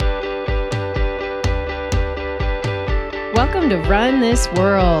Welcome to Run This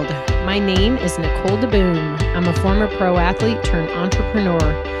World. My name is Nicole DeBoom. I'm a former pro athlete turned entrepreneur.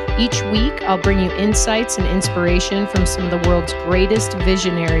 Each week, I'll bring you insights and inspiration from some of the world's greatest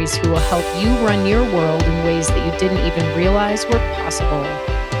visionaries who will help you run your world in ways that you didn't even realize were possible.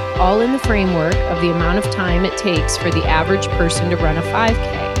 All in the framework of the amount of time it takes for the average person to run a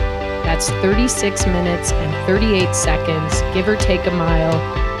 5K. That's 36 minutes and 38 seconds, give or take a mile.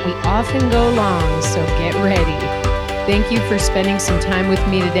 We often go long, so get ready. Thank you for spending some time with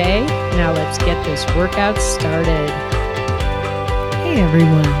me today. Now let's get this workout started. Hey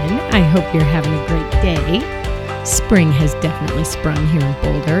everyone, I hope you're having a great day. Spring has definitely sprung here in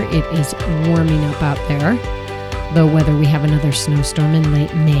Boulder. It is warming up out there, though whether we have another snowstorm in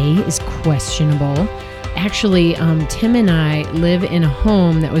late May is questionable. Actually, Tim and I live in a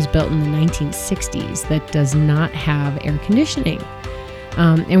home that was built in the 1960s that does not have air conditioning.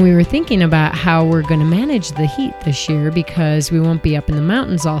 And we were thinking about how we're going to manage the heat this year because we won't be up in the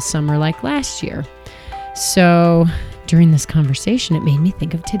mountains all summer like last year. So during this conversation, it made me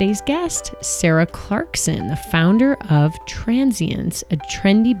think of today's guest, Sarah Clarkson, the founder of Transients, a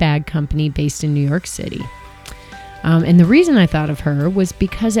trendy bag company based in New York City. And the reason I thought of her was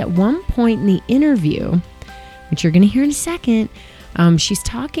because at one point in the interview, which you're going to hear in a second, she's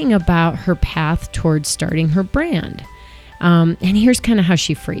talking about her path towards starting her brand. And here's kind of how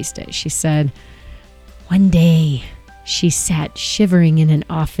she phrased it. She said, one day she sat shivering in an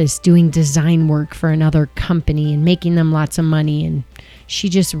office doing design work for another company and making them lots of money. And she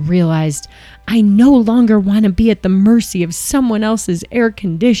just realized, I no longer want to be at the mercy of someone else's air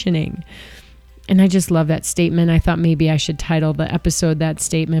conditioning. And I just love that statement. I thought maybe I should title the episode that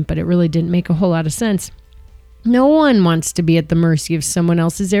statement, but it really didn't make a whole lot of sense. No one wants to be at the mercy of someone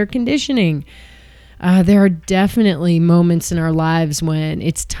else's air conditioning. There are definitely moments in our lives when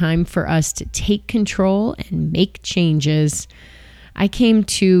it's time for us to take control and make changes. I came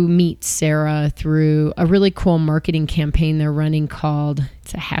to meet Sarah through a really cool marketing campaign they're running called,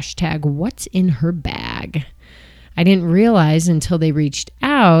 it's a hashtag, What's in Her Bag. I didn't realize until they reached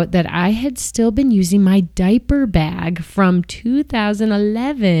out that I had still been using my diaper bag from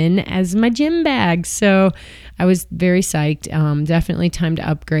 2011 as my gym bag. So I was very psyched. Definitely time to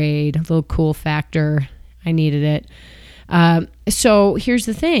upgrade. A little cool factor. I needed it. So here's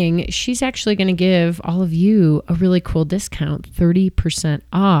the thing. She's actually going to give all of you a really cool discount, 30%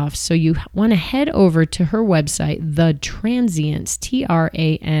 off. So you want to head over to her website, The Transients,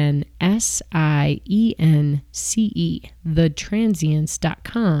 TRANSIENCE,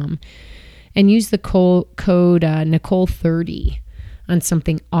 thetransients.com, and use the code Nicole30 on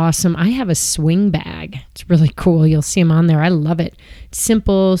something awesome. I have a swing bag. It's really cool. You'll see them on there. I love it. It's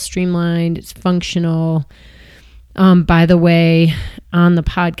simple, streamlined, it's functional. By the way, on the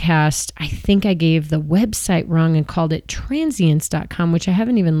podcast, I think I gave the website wrong and called it transients.com, which I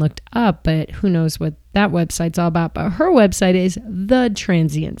haven't even looked up, but who knows what that website's all about. But her website is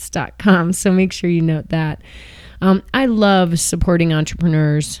thetransients.com, so make sure you note that. I love supporting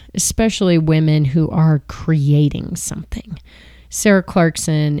entrepreneurs, especially women who are creating something. Sarah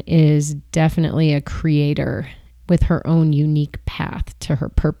Clarkson is definitely a creator with her own unique path to her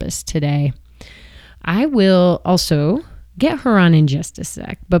purpose today. I will also get her on in just a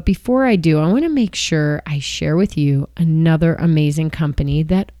sec, but before I do, I want to make sure I share with you another amazing company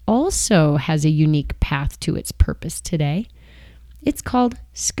that also has a unique path to its purpose today. It's called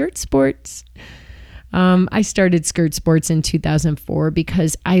Skirt Sports. I started Skirt Sports in 2004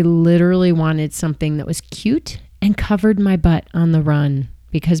 because I literally wanted something that was cute and covered my butt on the run,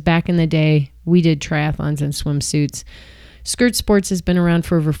 because back in the day, we did triathlons and swimsuits. Skirt Sports has been around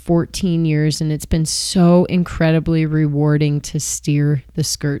for over 14 years, and it's been so incredibly rewarding to steer the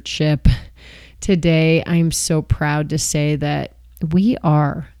skirt ship. Today, I'm so proud to say that we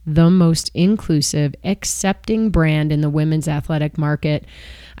are the most inclusive, accepting brand in the women's athletic market.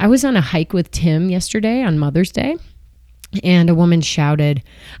 I was on a hike with Tim yesterday on Mother's Day, and a woman shouted,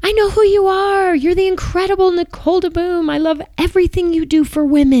 I know who you are. You're the incredible Nicole DeBoom. I love everything you do for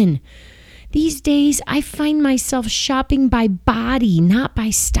women. These days, I find myself shopping by body, not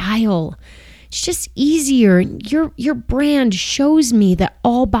by style. It's just easier. Your brand shows me that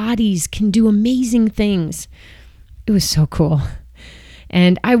all bodies can do amazing things. It was so cool.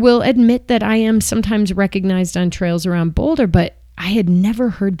 And I will admit that I am sometimes recognized on trails around Boulder, but I had never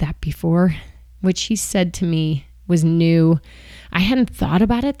heard that before. What she said to me was new. I hadn't thought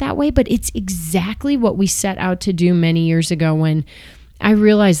about it that way, but it's exactly what we set out to do many years ago when I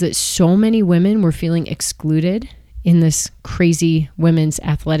realized that so many women were feeling excluded in this crazy women's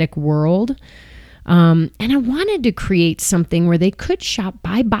athletic world. And I wanted to create something where they could shop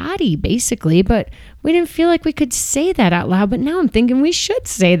by body, basically, but we didn't feel like we could say that out loud. But now I'm thinking we should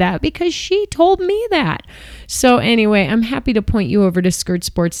say that because she told me that. So anyway, I'm happy to point you over to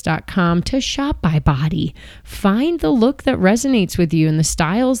skirtsports.com to shop by body. Find the look that resonates with you and the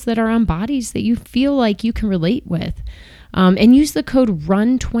styles that are on bodies that you feel like you can relate with. And use the code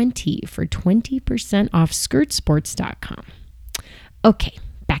RUN20 for 20% off skirtsports.com. Okay,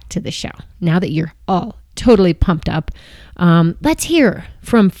 back to the show. Now that you're all totally pumped up, let's hear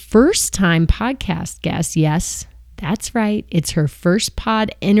from first-time podcast guest. Yes, that's right. It's her first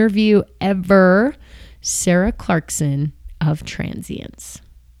pod interview ever, Sarah Clarkson of Transience.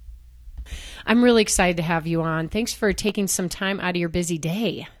 I'm really excited to have you on. Thanks for taking some time out of your busy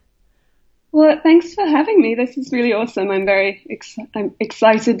day. Well, thanks for having me. This is really awesome. I'm I'm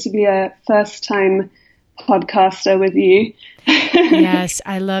excited to be a first-time podcaster with you. Yes,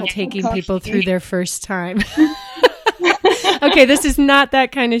 I love taking people through their first time. Okay, this is not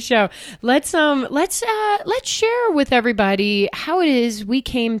that kind of show. Let's share with everybody how it is we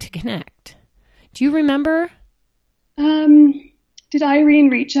came to connect. Do you remember? Did Irene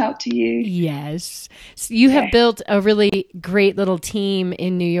reach out to you? Yes. So you have built a really great little team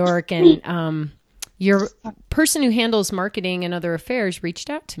in New York, and your person who handles marketing and other affairs reached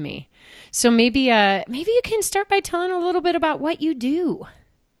out to me. So maybe you can start by telling a little bit about what you do.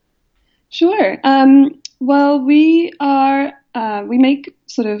 Sure. Well, we make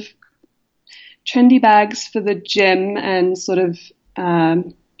sort of trendy bags for the gym and sort of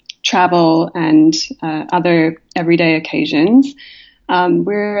travel and other everyday occasions.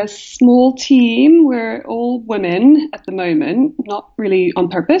 We're a small team. We're all women at the moment, not really on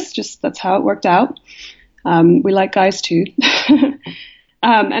purpose, just that's how it worked out. We like guys too.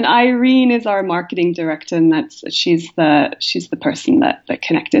 And Irene is our marketing director, and she's the person that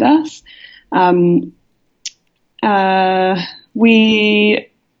connected us. We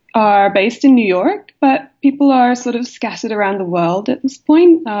are based in New York, but people are sort of scattered around the world at this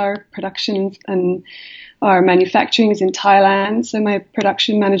point. Our production and our manufacturing is in Thailand, so my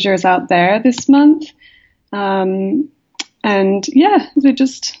production manager is out there this month. And yeah, we're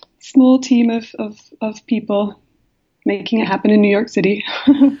just a small team of people making it happen in New York City.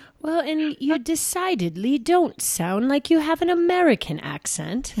 Well, and you decidedly don't sound like you have an American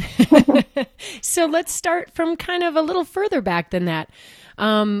accent. So let's start from kind of a little further back than that.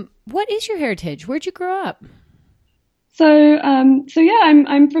 What is your heritage? Where'd you grow up? So yeah,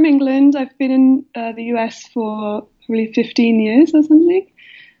 I'm from England. I've been in the US for probably 15 years or something,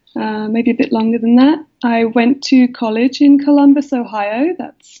 maybe a bit longer than that. I went to college in Columbus, Ohio.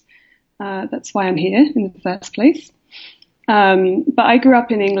 That's why I'm here in the first place. But I grew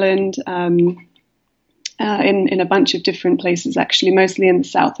up in England, in a bunch of different places, actually, mostly in the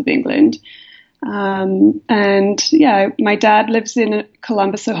south of England. And yeah, my dad lives in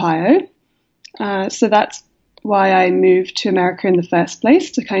Columbus, Ohio. So that's why I moved to America in the first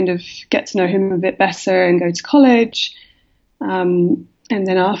place, to kind of get to know him a bit better and go to college. And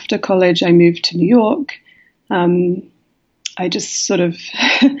then after college, I moved to New York. I just sort of,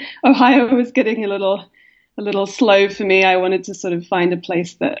 Ohio was getting a little slow for me. I wanted to sort of find a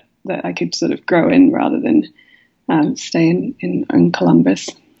place that I could sort of grow in rather than stay in Columbus.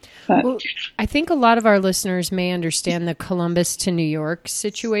 Well, I think a lot of our listeners may understand the Columbus to New York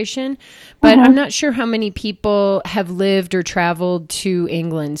situation, but I'm not sure how many people have lived or traveled to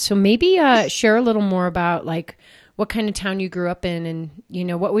England. So maybe share a little more about like what kind of town you grew up in,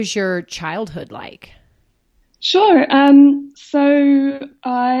 and what was your childhood like? Sure. So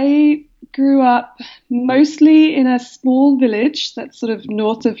I grew up mostly in a small village that's sort of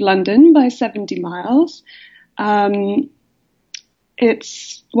north of London by 70 miles.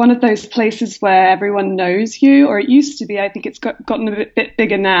 It's one of those places where everyone knows you, or it used to be. I think it's gotten a bit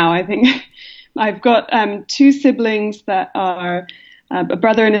bigger now. I think I've got two siblings that are a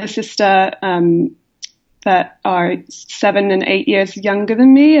brother and a sister that are 7 and 8 years younger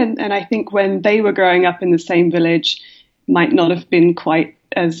than me. And I think when they were growing up in the same village, might not have been quite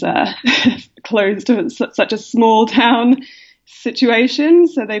as close to such a small town situation.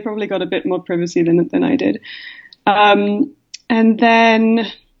 So they probably got a bit more privacy than I did. And then,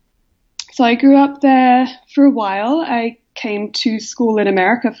 so I grew up there for a while. I came to school in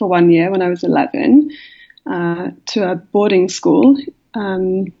America for 1 year when I was 11, to a boarding school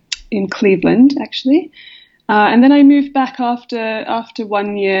in Cleveland, actually. And then I moved back after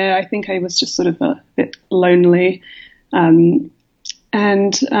 1 year. I think I was just sort of a bit lonely. And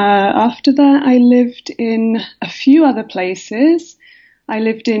after that, I lived in a few other places. I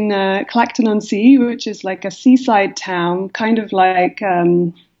lived in Clacton-on-Sea, which is like a seaside town, kind of like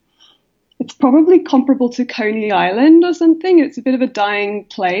it's probably comparable to Coney Island or something. It's a bit of a dying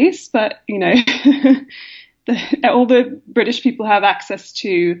place, but all the British people have access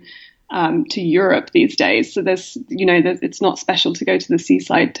to Europe these days. So it's not special to go to the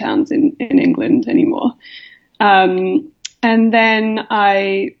seaside towns in England anymore. And then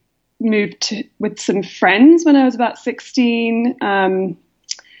I moved with some friends when I was about 16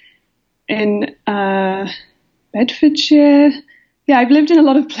 in Bedfordshire. Yeah, I've lived in a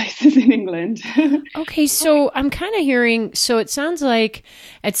lot of places in England. Okay, so I'm kind of hearing, so it sounds like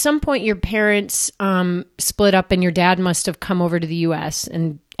at some point your parents split up and your dad must have come over to the U.S.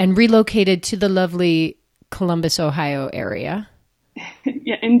 and relocated to the lovely Columbus, Ohio area.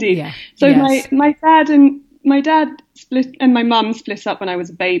 Yeah, indeed. Yeah. So yes. my dad split and my mum split up when I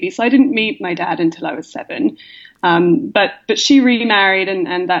was a baby, so I didn't meet my dad until I was 7. But she remarried,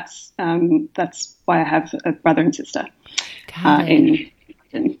 and that's why I have a brother and sister.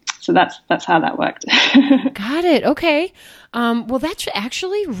 So that's how that worked. Got it. Okay. Well, that's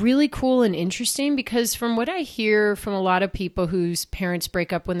actually really cool and interesting, because from what I hear from a lot of people whose parents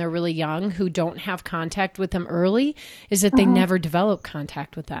break up when they're really young, who don't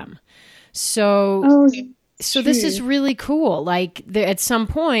this is really cool. Like at some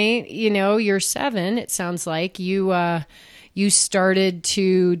point, you're 7, it sounds like you started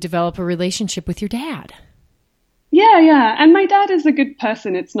to develop a relationship with your dad. Yeah. And my dad is a good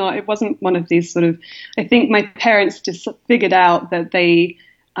person. It wasn't one of these sort of, I think my parents just figured out that they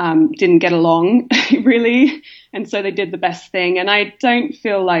didn't get along really. And so they did the best thing. And I don't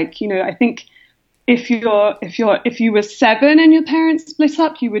feel like, I think if you were 7 and your parents split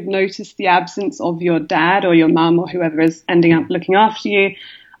up, you would notice the absence of your dad or your mum or whoever is ending up looking after you.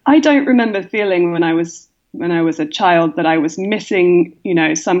 I don't remember feeling when I was a child that I was missing,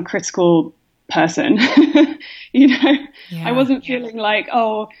 some critical person. Yeah. I wasn't feeling like,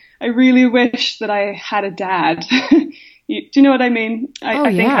 oh, I really wish that I had a dad. Do you know what I mean?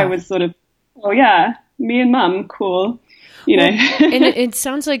 I think I was sort of, oh yeah, me and mum, cool. And it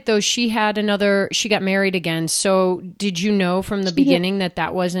sounds like though she got married again. So did you know from the beginning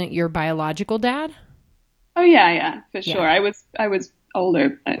that wasn't your biological dad? Oh yeah, for sure. I was old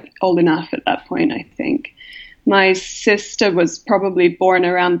enough at that point, I think. My sister was probably born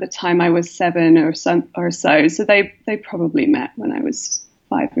around the time I was 7 or so. So they probably met when I was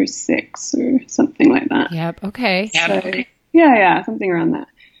 5 or 6 or something like that. Yep. Okay. So, yeah, something around that.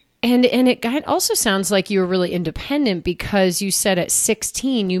 And it also sounds like you were really independent, because you said at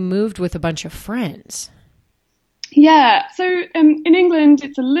 16 you moved with a bunch of friends. Yeah. So in England,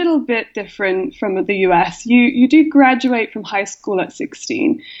 it's a little bit different from the US. You do graduate from high school at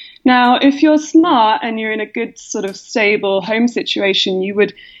 16. Now, if you're smart and you're in a good sort of stable home situation, you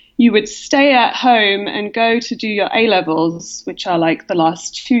would stay at home and go to do your A-levels, which are like the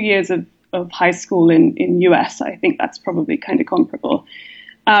last 2 years of high school in US. I think that's probably kind of comparable.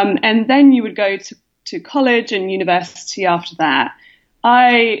 And then you would go to college and university after that.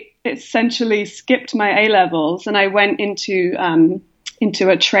 I essentially skipped my A-levels and I went into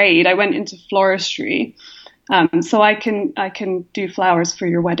a trade. I went into floristry. So I can do flowers for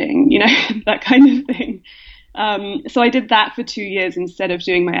your wedding, that kind of thing. So I did that for 2 years instead of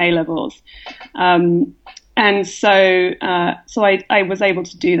doing my A-levels. And so I was able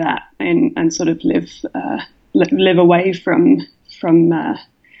to do that and sort of live away from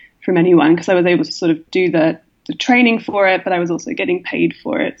anyone, because I was able to sort of do the training for it, but I was also getting paid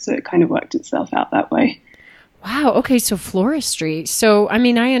for it. So it kind of worked itself out that way. Wow. Okay. So floristry. So, I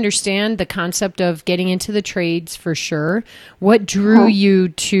mean, I understand the concept of getting into the trades for sure. What drew you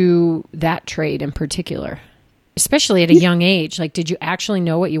to that trade in particular, especially at a young age? Like, did you actually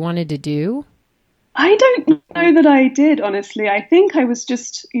know what you wanted to do? I don't know that I did, honestly. I think I was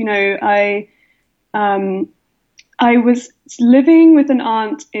just, I was living with an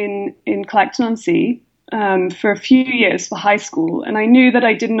aunt in Clacton-on-Sea for a few years for high school. And I knew that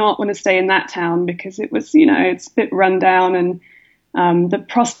I did not want to stay in that town because it was, it's a bit run down and the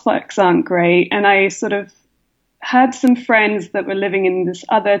prospects aren't great. And I sort of had some friends that were living in this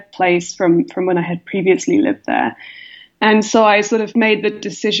other place from when I had previously lived there. And so I sort of made the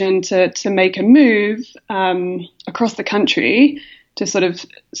decision to make a move across the country to sort of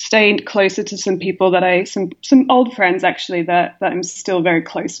stay closer to some people that some old friends actually that I'm still very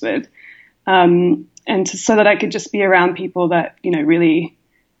close with. So that I could just be around people that, really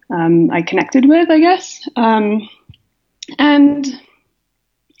I connected with, I guess. And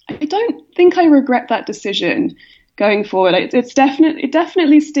I don't think I regret that decision going forward. It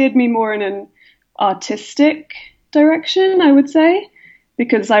definitely steered me more in an artistic direction, I would say,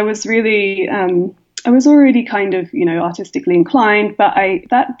 because I was really I was already kind of, artistically inclined, but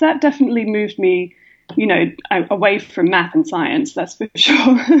that definitely moved me, away from math and science. That's for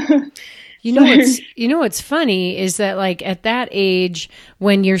sure. What's funny is that like at that age,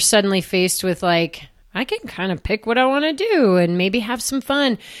 when you're suddenly faced with like, I can kind of pick what I want to do and maybe have some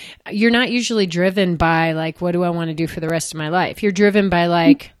fun. You're not usually driven by like, what do I want to do for the rest of my life? You're driven by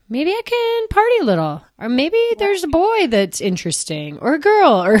like, maybe I can party a little, or maybe there's a boy that's interesting, or a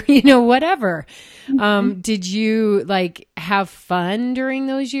girl, or, whatever. Did you like have fun during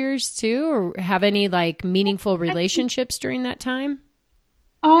those years too, or have any like meaningful relationships during that time?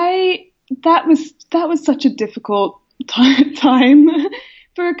 That was such a difficult time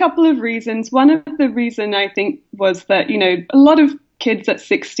for a couple of reasons. One of the reason I think was that, a lot of kids at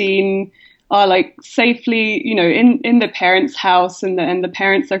 16 are like safely, in the parents' house, and the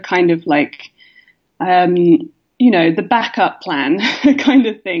parents are kind of like, the backup plan kind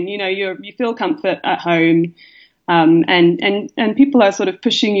of thing. You feel comfort at home, and people are sort of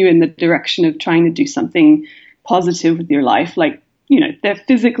pushing you in the direction of trying to do something positive with your life. Like, they're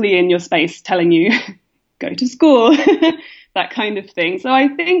physically in your space telling you, go to school, that kind of thing. So I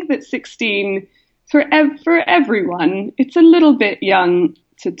think that 16, for everyone, it's a little bit young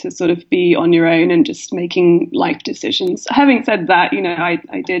to sort of be on your own and just making life decisions. Having said that,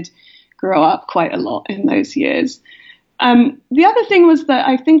 I did grow up quite a lot in those years. The other thing was that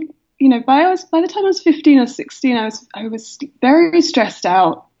I think, by the time I was 15 or 16, I was very stressed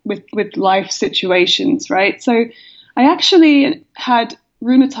out with life situations, right? So I actually had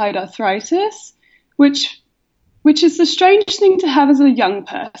rheumatoid arthritis, which is a strange thing to have as a young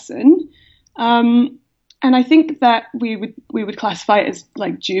person. And I think that we would classify it as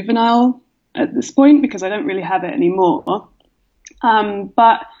like juvenile at this point, because I don't really have it anymore.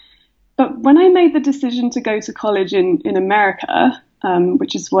 But when I made the decision to go to college in America,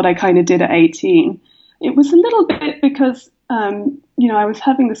 which is what I kind of did at 18, it was a little bit because, I was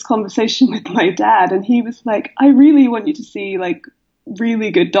having this conversation with my dad, and he was like, I really want you to see like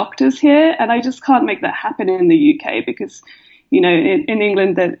really good doctors here. And I just can't make that happen in the UK because, in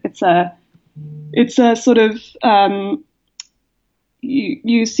England, that it's a sort of,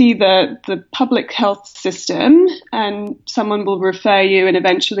 you see the public health system, and someone will refer you, and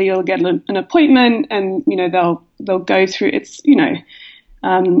eventually you'll get an appointment, and, they'll go through, it's,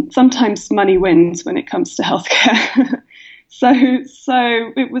 sometimes money wins when it comes to healthcare. So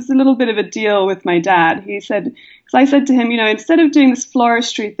it was a little bit of a deal with my dad. He said, because I said to him, instead of doing this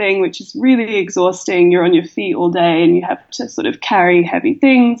floristry thing, which is really exhausting, you're on your feet all day and you have to sort of carry heavy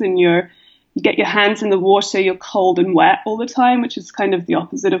things, and you get your hands in the water, you're cold and wet all the time, which is kind of the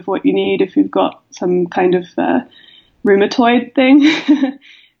opposite of what you need if you've got some kind of rheumatoid thing.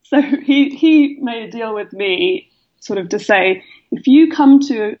 So he made a deal with me sort of to say, if you come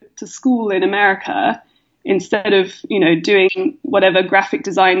to school in America, instead of, doing whatever graphic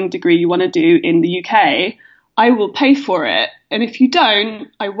design degree you want to do in the UK, I will pay for it. And if you don't,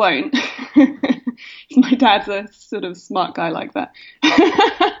 I won't. My dad's a sort of smart guy like that.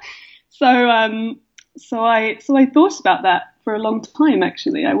 So I thought about that for a long time,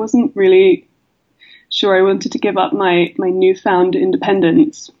 actually. I wasn't really sure I wanted to give up my newfound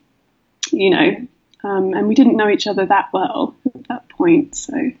independence, and we didn't know each other that well at that point.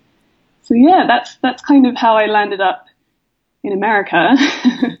 So yeah, that's kind of how I landed up in America.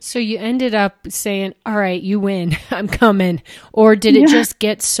 So you ended up saying, all right, you win, I'm coming. Or did it just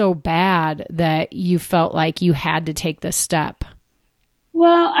get so bad that you felt like you had to take this step?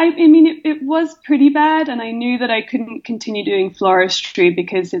 Well, I mean, it was pretty bad, and I knew that I couldn't continue doing floristry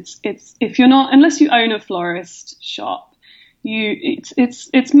because it's if you're not, unless you own a florist shop,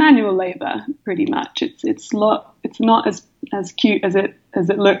 it's manual labor pretty much. It's not as cute as it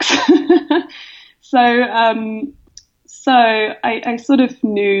looks. So I sort of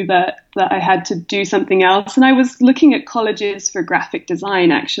knew that I had to do something else, and I was looking at colleges for graphic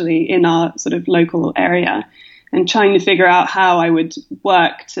design actually in our sort of local area, and trying to figure out how I would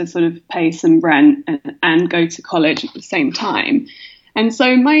work to sort of pay some rent and go to college at the same time. And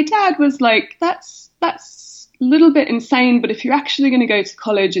so my dad was like, that's a little bit insane, but if you're actually going to go to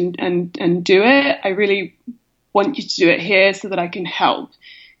college and do it, I really want you to do it here so that I can help.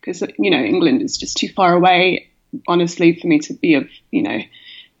 Because, England is just too far away, honestly, for me to be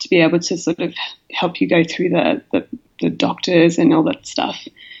able to sort of help you go through the doctors and all that stuff.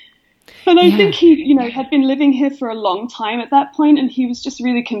 And I think he, had been living here for a long time at that point, and he was just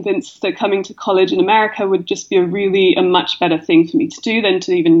really convinced that coming to college in America would just be a much better thing for me to do than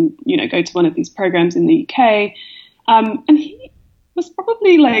to even, go to one of these programs in the UK. And he was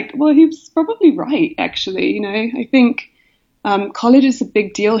probably he was probably right, actually. I think college is a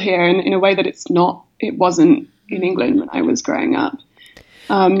big deal here in a way that it's not it wasn't in England when I was growing up.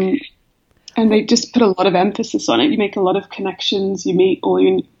 And they just put a lot of emphasis on it. You make a lot of connections. You meet all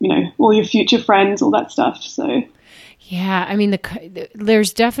your future friends, all that stuff. So, yeah, I mean,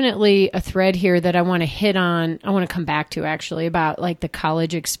 there's definitely a thread here that I want to hit on. I want to come back to actually about like the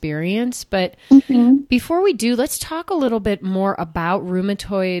college experience. But before we do, let's talk a little bit more about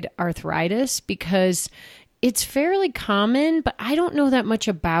rheumatoid arthritis, because it's fairly common, but I don't know that much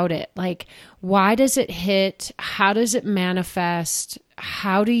about it. Like, why does it hit? How does it manifest?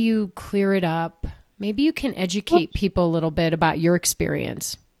 How do you clear it up? Maybe you can educate people a little bit about your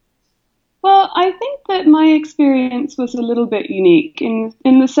experience. Well, I think that my experience was a little bit unique in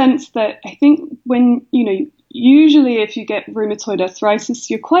the sense that I think when, usually if you get rheumatoid arthritis,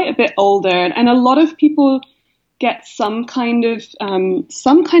 you're quite a bit older, and a lot of people get some kind of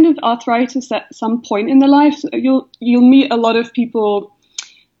arthritis at some point in their life. So you'll meet a lot of people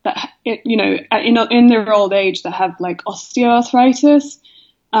that in their old age that have like osteoarthritis,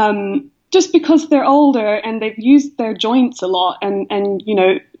 just because they're older and they've used their joints a lot, and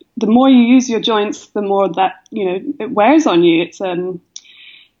the more you use your joints, the more that it wears on you. It's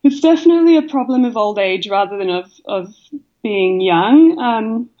definitely a problem of old age rather than of being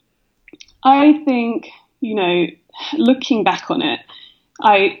young. I think, looking back on it,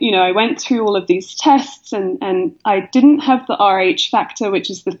 I went through all of these tests and I didn't have the Rh factor,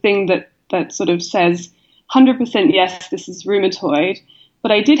 which is the thing that sort of says 100% yes, this is rheumatoid.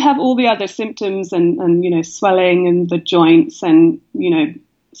 But I did have all the other symptoms and swelling and the joints and,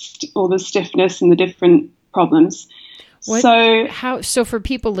 all the stiffness and the different problems. So for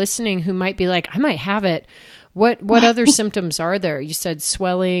people listening who might be like, I might have it, what other symptoms are there? You said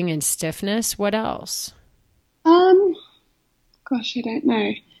swelling and stiffness. What else? Gosh, I don't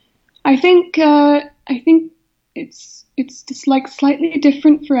know. I think it's just like slightly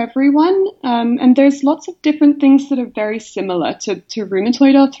different for everyone. And there's lots of different things that are very similar to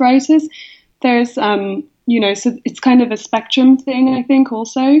rheumatoid arthritis. There's, so it's kind of a spectrum thing, I think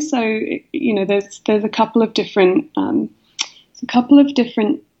also. So, there's a couple of different,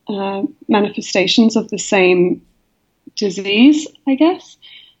 manifestations of the same disease, I guess.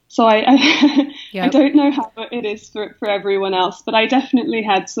 So I don't know how it is for everyone else, but I definitely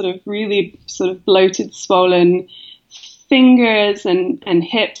had sort of really sort of bloated, swollen fingers and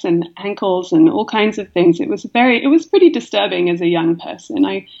hips and ankles and all kinds of things. It was pretty disturbing as a young person.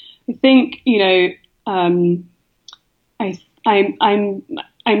 I think, I'm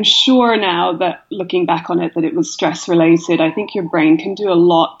sure now that looking back on it that it was stress related. I think your brain can do a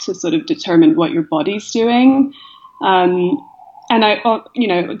lot to sort of determine what your body's doing. And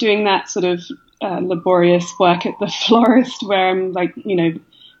doing that sort of laborious work at the florist where I'm like,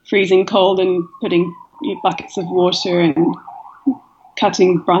 freezing cold and putting buckets of water and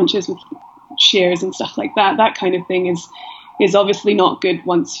cutting branches with shears and stuff like that. That kind of thing is obviously not good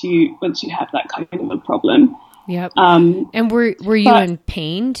once you have that kind of a problem. Yep. And were you in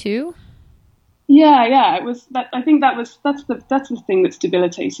pain too? Yeah. It was that. I think that's the thing that's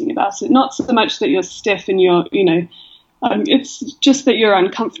debilitating about it. Not so much that you're stiff and you're, it's just that you're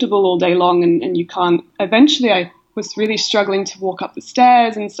uncomfortable all day long and you can't. Eventually, I was really struggling to walk up the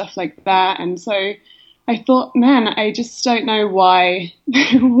stairs and stuff like that. And so I thought, man, I just don't know why.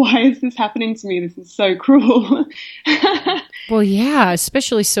 Why is this happening to me? This is so cruel. Well, yeah,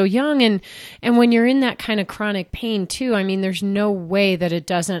 especially so young. And when you're in that kind of chronic pain too, I mean, there's no way that it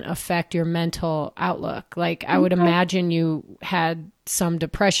doesn't affect your mental outlook. Like I would imagine you had some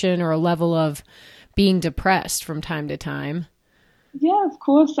depression or a level of being depressed from time to time. Yeah, of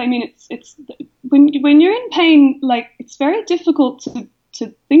course. I mean, it's when you're in pain, like it's very difficult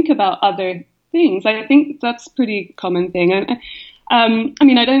to think about other things. I think that's a pretty common thing. I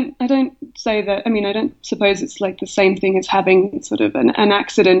mean, I don't say that. I mean, I don't suppose it's like the same thing as having sort of an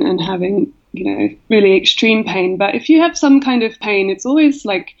accident and having, really extreme pain. But if you have some kind of pain, it's always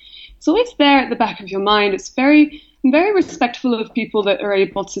there at the back of your mind. I'm very respectful of people that are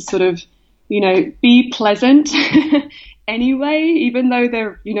able to sort of, be pleasant anyway, even though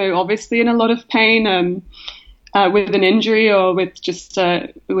they're, obviously in a lot of pain, with an injury or with just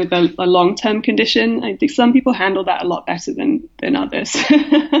with a long-term condition. I think some people handle that a lot better than others.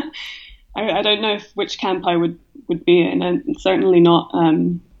 I don't know which camp I would be in, and certainly not.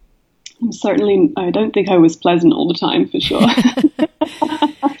 I don't think I was pleasant all the time, for sure.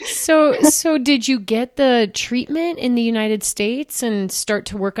 So did you get the treatment in the United States and start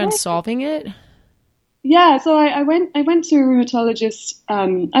to work on solving it? Yeah, so I went to a rheumatologist.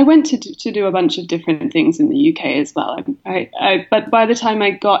 I went to do a bunch of different things in the UK as well. But by the time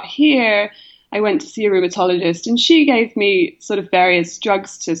I got here, I went to see a rheumatologist, and she gave me sort of various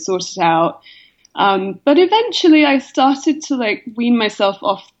drugs to sort it out. But eventually I started to like wean myself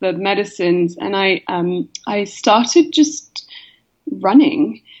off the medicines, and I started just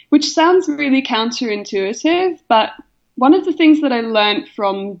running, which sounds really counterintuitive, but one of the things that I learned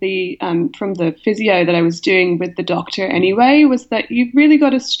from the physio that I was doing with the doctor anyway was that you've really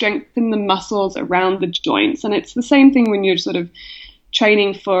got to strengthen the muscles around the joints. And it's the same thing when you're sort of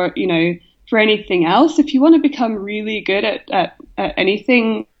training for, for anything else. If you want to become really good at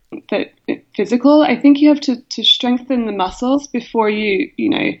anything that physical, I think you have to strengthen the muscles before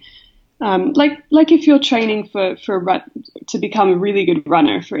like if you're training to become a really good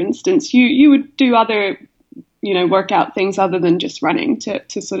runner, for instance, you would do other workout things other than just running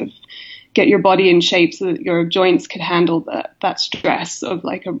to sort of get your body in shape so that your joints could handle that stress of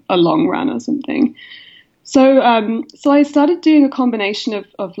like a long run or something. So I started doing a combination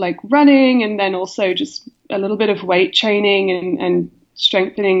of like running and then also just a little bit of weight training and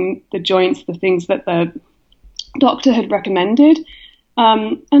strengthening the joints, the things that the doctor had recommended.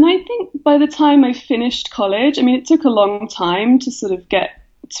 And I think by the time I finished college, I mean, it took a long time to sort of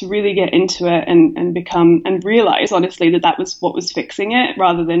really get into it and realize honestly that was what was fixing it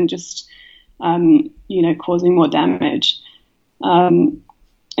rather than just, causing more damage. And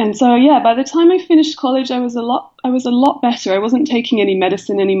so, yeah, by the time I finished college, I was a lot better. I wasn't taking any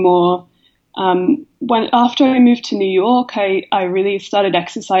medicine anymore. After I moved to New York, I really started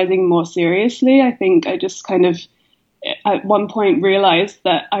exercising more seriously. I think I just kind of at one point realized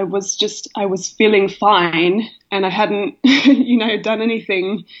that I was feeling fine and I hadn't, done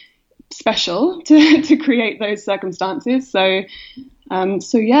anything special to create those circumstances. So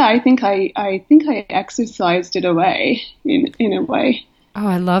yeah, I think I exercised it away in a way. Oh,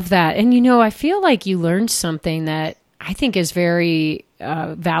 I love that. And, I feel like you learned something that I think is very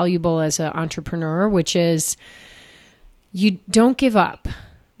valuable as an entrepreneur, which is you don't give up.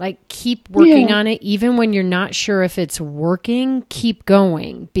 Like, keep working on it. Even when you're not sure if it's working, keep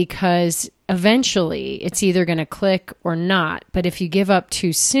going, because eventually it's either going to click or not. But if you give up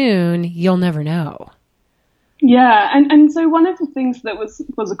too soon, you'll never know. Yeah. And so one of the things that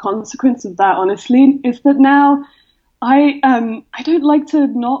was a consequence of that, honestly, is that now I don't like to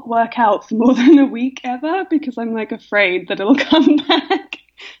not work out for more than a week ever, because I'm like afraid that it'll come back,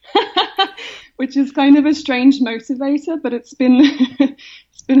 which is kind of a strange motivator, but it's been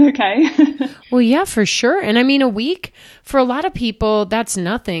okay. Well, yeah, for sure. And I mean, a week for a lot of people, that's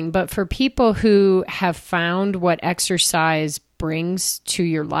nothing. But for people who have found what exercise brings to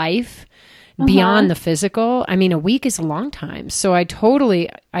your life beyond the physical, I mean, a week is a long time. So I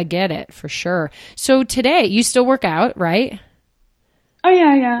get it for sure. So today you still work out, right? Oh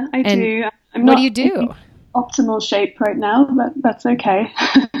yeah, I do. What do you do? In optimal shape right now, but that's okay.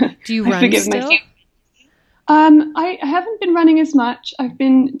 Do you run still? I haven't been running as much. I've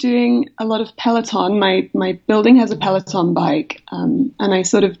been doing a lot of Peloton. My building has a Peloton bike, and I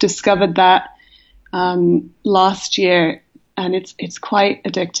sort of discovered that last year, and it's quite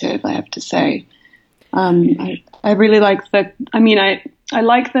addictive, I have to say. I really like that. I mean, I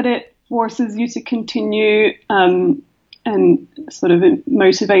like that it forces you to continue and sort of it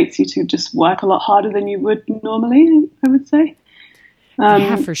motivates you to just work a lot harder than you would normally, I would say.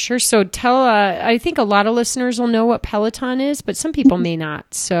 Yeah, for sure. So I think a lot of listeners will know what Peloton is, but some people may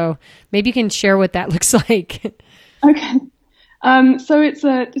not. So maybe you can share what that looks like. Okay. So it's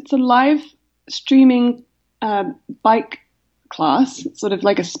a live streaming bike class, sort of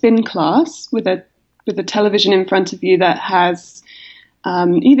like a spin class with a television in front of you that has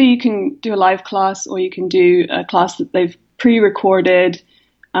either you can do a live class or you can do a class that they've pre-recorded,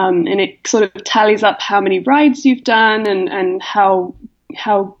 and it sort of tallies up how many rides you've done and how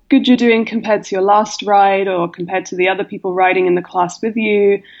good you're doing compared to your last ride or compared to the other people riding in the class with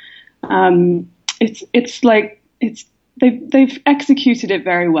you. They've executed it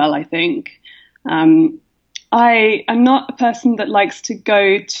very well, I think. I'm not a person that likes to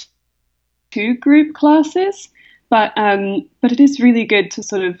go to group classes, but it is really good to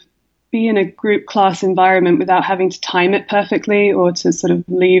sort of be in a group class environment without having to time it perfectly or to sort of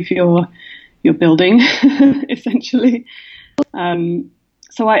leave your building, essentially.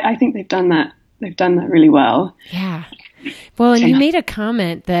 So I think they've done that. They've done that really well. Yeah. Well, and you made a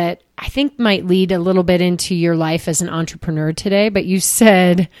comment that I think might lead a little bit into your life as an entrepreneur today, but you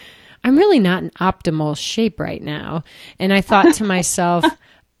said, I'm really not in optimal shape right now. And I thought to myself,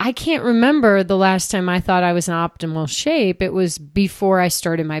 I can't remember the last time I thought I was in optimal shape. It was before I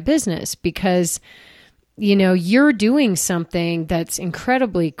started my business because, you're doing something that's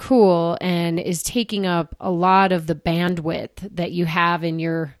incredibly cool and is taking up a lot of the bandwidth that you have in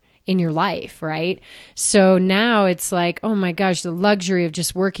your in your life, right? So now it's like, oh my gosh, the luxury of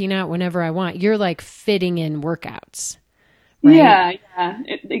just working out whenever I want. You're like fitting in workouts, right? Yeah,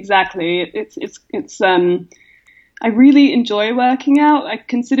 exactly. I really enjoy working out. I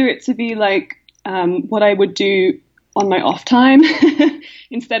consider it to be like what I would do on my off time.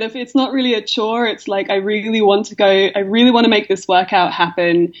 Instead of, it's not really a chore. It's like, I really want to make this workout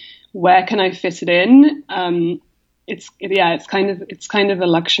happen. Where can I fit it in? It's kind of a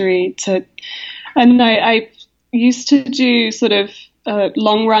luxury and I used to do sort of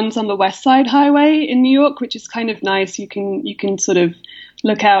long runs on the West Side Highway in New York, which is kind of nice. You can sort of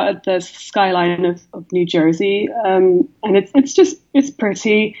look out at the skyline of New Jersey, and it's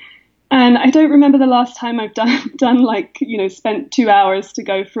pretty. And I don't remember the last time I've done like, spent 2 hours to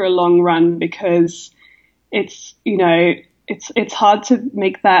go for a long run, because it's hard to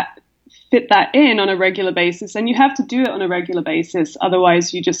fit that in on a regular basis, and you have to do it on a regular basis.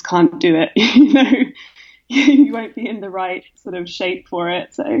 Otherwise you just can't do it. You won't be in the right sort of shape for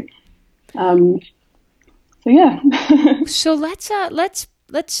it. So yeah. So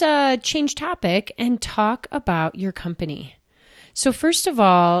let's change topic and talk about your company. So first of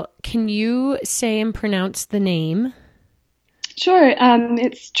all, can you say and pronounce the name? Sure.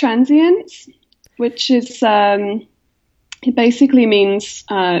 It's Transience, which is it basically means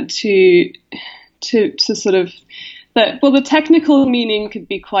to sort of the technical meaning could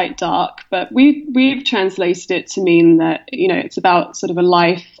be quite dark, but we've translated it to mean that it's about sort of a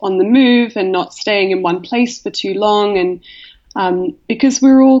life on the move and not staying in one place for too long, and because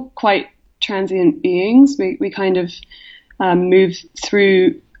we're all quite transient beings, we kind of move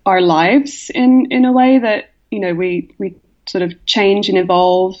through our lives in a way that we sort of change and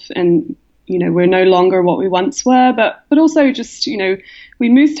evolve, and we're no longer what we once were, but also just we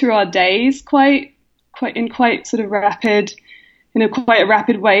move through our days quite sort of in quite a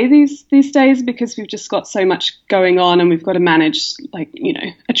rapid way these days, because we've just got so much going on and we've got to manage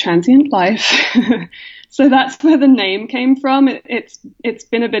a transient life. So that's where the name came from. It's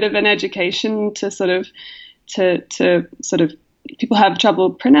been a bit of an education to sort of people have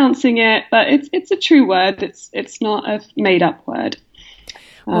trouble pronouncing it, but it's a true word. It's not a made up word.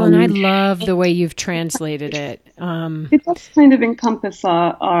 Well, and I love the way you've translated it. It does kind of encompass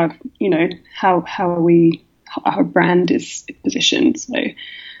our how our brand is positioned. So,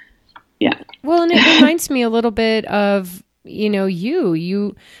 yeah. Well, and it reminds me a little bit of,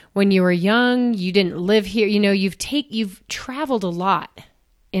 you when you were young, you didn't live here. You've traveled a lot,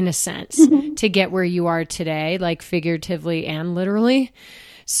 in a sense, mm-hmm. to get where you are today, like figuratively and literally.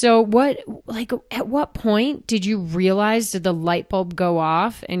 So at what point did you realize, did the light bulb go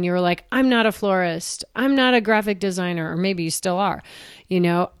off and you were like, I'm not a florist, I'm not a graphic designer, or maybe you still are,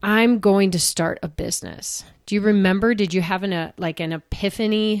 I'm going to start a business? Do you remember, did you have an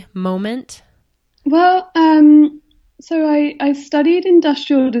epiphany moment? Well, so I studied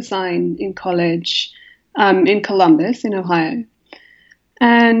industrial design in college, in Columbus, in Ohio.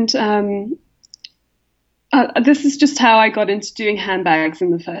 And this is just how I got into doing handbags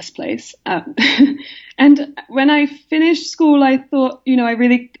in the first place. And when I finished school, I thought,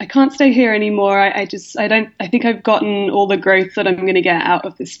 I can't stay here anymore. I think I've gotten all the growth that I'm going to get out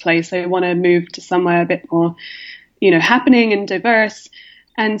of this place. I want to move to somewhere a bit more, happening and diverse.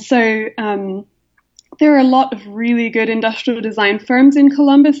 And so, there are a lot of really good industrial design firms in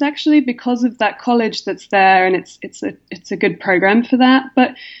Columbus, actually, because of that college that's there, and it's a good program for that.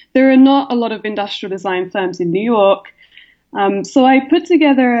 But there are not a lot of industrial design firms in New York. So I put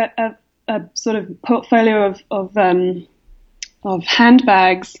together a sort of portfolio of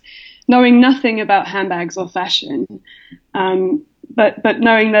handbags, knowing nothing about handbags or fashion, but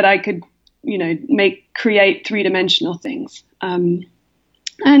knowing that I could, create three-dimensional things. And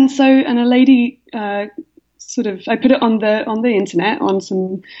a lady I put it on the internet on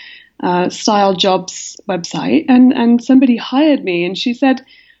some Style Jobs website, and somebody hired me, and she said,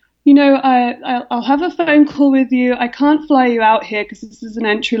 I'll have a phone call with you. I can't fly you out here because this is an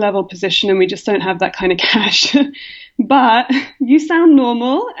entry-level position and we just don't have that kind of cash. But you sound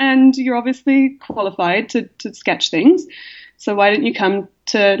normal and you're obviously qualified to sketch things. So why don't you come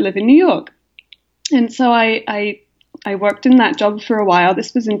to live in New York? And so I worked in that job for a while.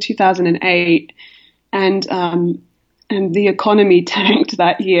 This was in 2008, and the economy tanked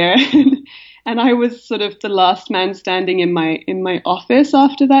that year, and I was sort of the last man standing in my office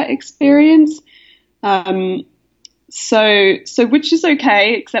after that experience. So which is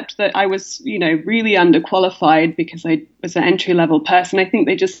okay, except that I was really underqualified because I was an entry level person. I think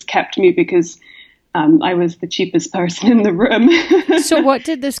they just kept me because I was the cheapest person in the room. So what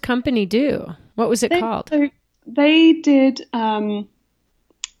did this company do? What was it called? So they did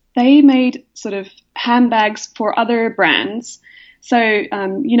they made sort of handbags for other brands. So,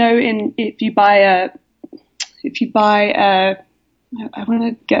 if you buy I want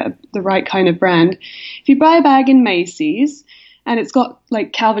to get the right kind of brand. If you buy a bag in Macy's and it's got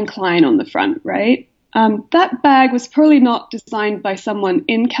like Calvin Klein on the front, right? That bag was probably not designed by someone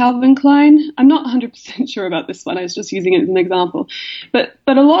in Calvin Klein. I'm not 100% sure about this one. I was just using it as an example. But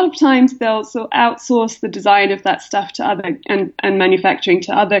a lot of times they'll outsource the design of that stuff to other and manufacturing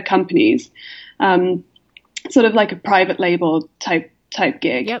to other companies, sort of like a private label type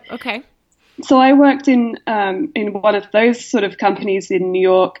gig. Yep. Okay. So I worked in one of those sort of companies in New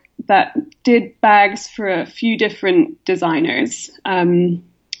York that did bags for a few different designers, and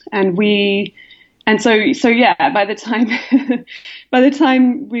so yeah. By the time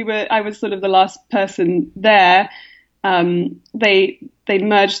I was sort of the last person there. They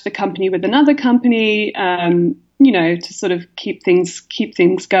merged the company with another company, to sort of keep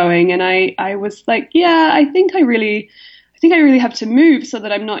things going. And I was like, yeah, I think I really have to move so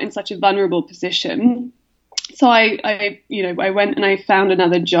that I'm not in such a vulnerable position. So I went and I found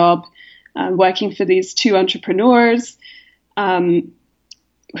another job, working for these two entrepreneurs,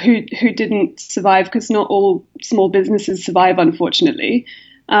 who didn't survive, because not all small businesses survive, unfortunately.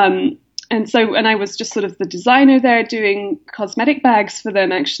 And I was just sort of the designer there doing cosmetic bags for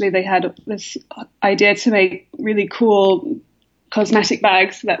them. Actually, they had this idea to make really cool cosmetic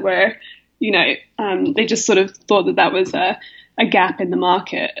bags that were, they just sort of thought that was a gap in the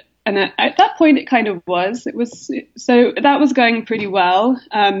market. And at that point, it kind of was. So that was going pretty well.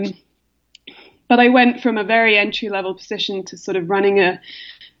 But I went from a very entry-level position to sort of running a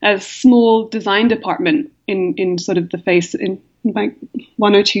small design department in sort of the face in like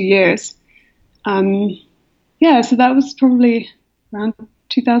 1 or 2 years. So that was probably around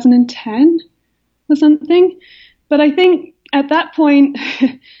 2010 or something. But I think at that point,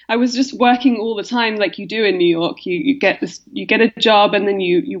 I was just working all the time, like you do in New York. You get a job, and then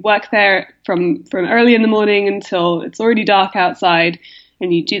you work there from early in the morning until it's already dark outside,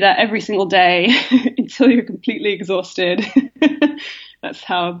 and you do that every single day until you're completely exhausted. That's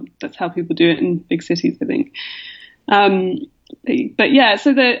how people do it in big cities, I think. But yeah,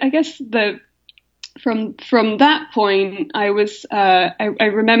 so from that point, I was I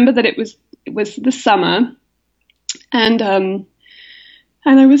remember that it was the summer, and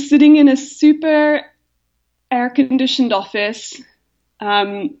I was sitting in a super air-conditioned office,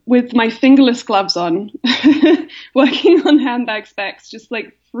 with my fingerless gloves on, working on handbag specs, just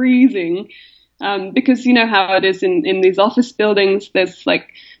like freezing. Because you know how it is in these office buildings.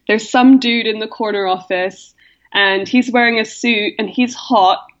 There's some dude in the corner office, and he's wearing a suit, and he's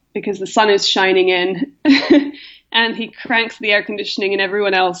hot because the sun is shining in, and he cranks the air conditioning, and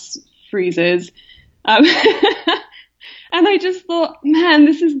everyone else freezes. And I just thought, man,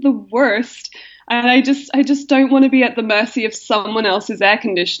 this is the worst. And I just don't want to be at the mercy of someone else's air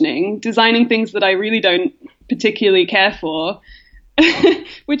conditioning, designing things that I really don't particularly care for.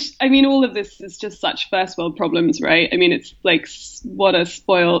 Which, I mean, all of this is just such first world problems, right? I mean, it's like, what a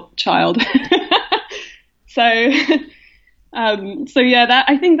spoiled child. So yeah,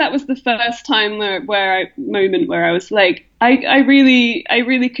 I think that was the first time moment where I was like, I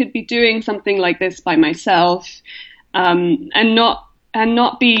really could be doing something like this by myself, and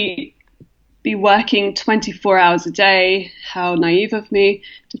not be working 24 hours a day. How naive of me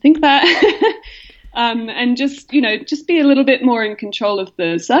to think that. And just be a little bit more in control of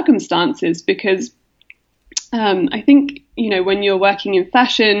the circumstances, because I think, when you're working in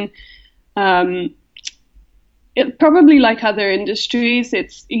fashion, it probably, like other industries,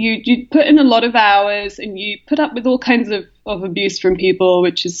 it's you put in a lot of hours, and you put up with all kinds of abuse from people,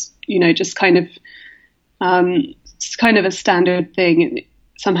 which is, just kind of it's kind of a standard thing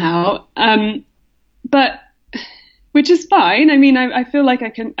somehow. But which is fine. I mean, I feel like I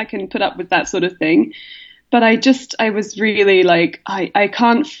can put up with that sort of thing, but I was really like, I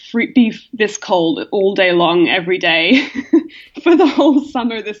can't be this cold all day long every day for the whole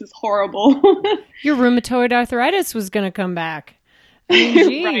summer. This is horrible. Your rheumatoid arthritis was going to come back. I mean,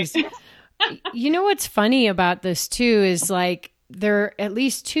 geez. Right. You know what's funny about this too is, like, there are at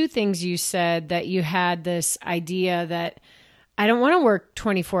least two things you said that you had this idea that I don't want to work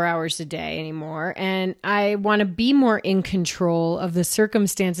 24 hours a day anymore, and I want to be more in control of the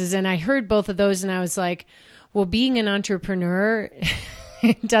circumstances. And I heard both of those, and I was like, well, being an entrepreneur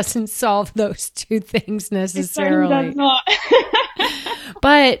doesn't solve those two things necessarily. It does not.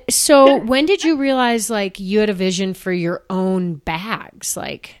 But so when did you realize, like, you had a vision for your own bags?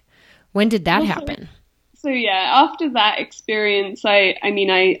 Like, when did that happen? So yeah, after that experience, I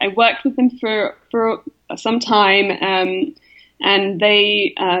worked with them for some time, and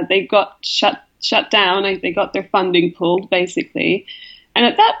they got shut down. They got their funding pulled, basically. And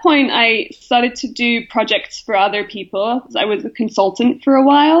at that point, I started to do projects for other people. I was a consultant for a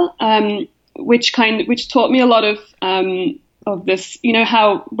while, which taught me a lot of this. You know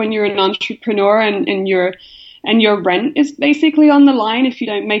how when you're an entrepreneur and your rent is basically on the line. If you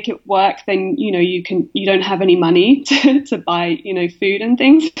don't make it work, then you don't have any money to buy food and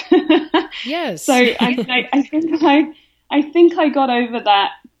things. Yes. So I think I got over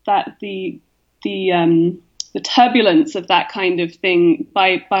that the turbulence of that kind of thing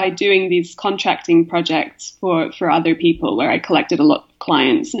by doing these contracting projects for other people, where I collected a lot of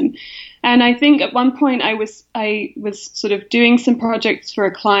clients. And I think at one point I was sort of doing some projects for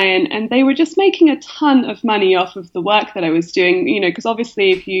a client, and they were just making a ton of money off of the work that I was doing, because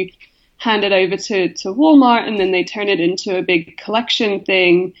obviously if you hand it over to Walmart and then they turn it into a big collection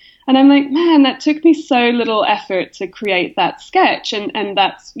thing. And I'm like, man, that took me so little effort to create that sketch. And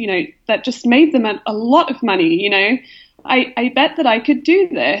that's, that just made them a lot of money. I bet that I could do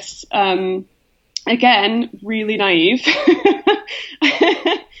this. Again, really naive.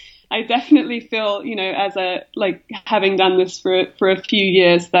 I definitely feel, having done this for a few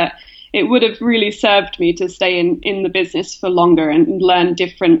years, that it would have really served me to stay in the business for longer and learn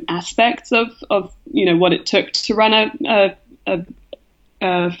different aspects of what it took to run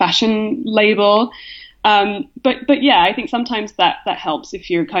a fashion label. But yeah, I think sometimes that helps if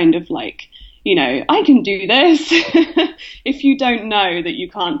you're kind of like, I can do this. If you don't know that you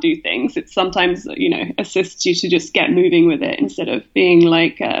can't do things, it sometimes, assists you to just get moving with it instead of being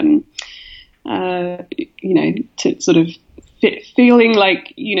like, to sort of feeling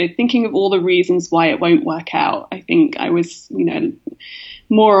like, thinking of all the reasons why it won't work out. I think I was,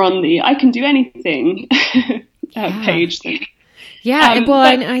 more on the I can do anything page than. Yeah, well,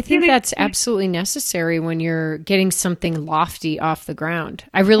 and I think that's absolutely necessary when you're getting something lofty off the ground.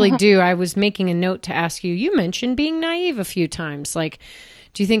 I really do. I was making a note to ask you, you mentioned being naive a few times. Like,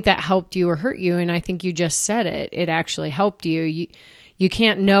 do you think that helped you or hurt you? And I think you just said it. It actually helped you. You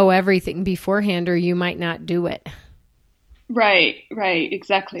can't know everything beforehand, or you might not do it. Right,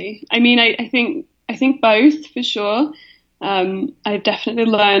 exactly. I mean, I think both, for sure. I've definitely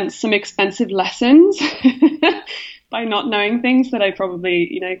learned some expensive lessons by not knowing things that I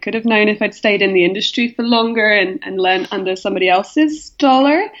probably, could have known if I'd stayed in the industry for longer and learned under somebody else's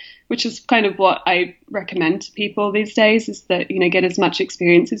dollar, which is kind of what I recommend to people these days, is that, get as much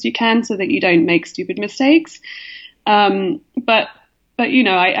experience as you can so that you don't make stupid mistakes. But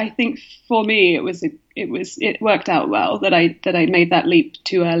I think for me, it worked out well that I made that leap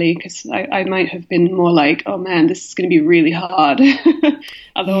too early, because I might have been more like, oh man, this is going to be really hard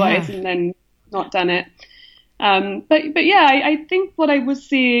otherwise, and then not done it. But yeah, I think what I was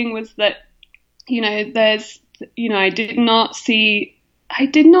seeing was that, I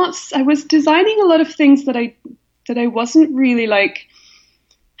was designing a lot of things that I wasn't really like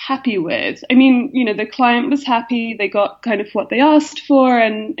happy with. I mean, the client was happy, they got kind of what they asked for,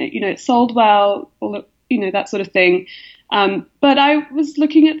 and, it sold well, or, that sort of thing. But I was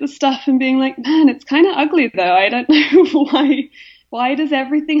looking at the stuff and being like, man, it's kind of ugly though. I don't know why does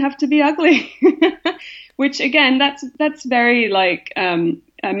everything have to be ugly? Which again, that's very like,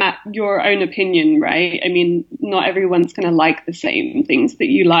 your own opinion, right? I mean, not everyone's going to like the same things that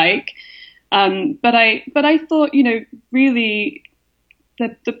you like. But I thought, really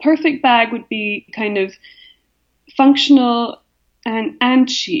the perfect bag would be kind of functional and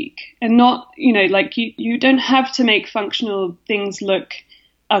chic, and not, like you don't have to make functional things look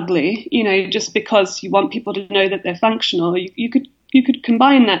ugly, just because you want people to know that they're functional. You could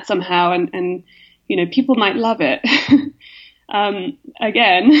combine that somehow, and people might love it.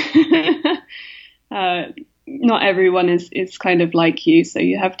 Again, not everyone is kind of like you, so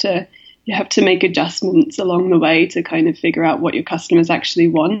you have to make adjustments along the way to kind of figure out what your customers actually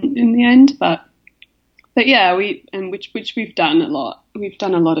want in the end. But yeah, which we've done a lot. We've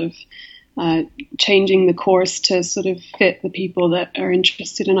done a lot of changing the course to sort of fit the people that are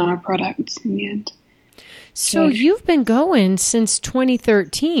interested in our products in the end. So you've been going since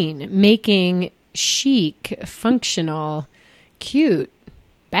 2013, making chic, functional, cute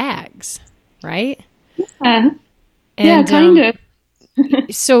bags, right? Yeah, kind of.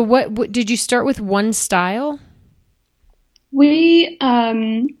 So what did you start with, one style? We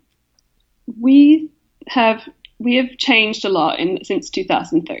have changed a lot since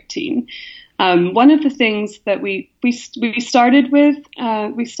 2013. One of the things that we started with,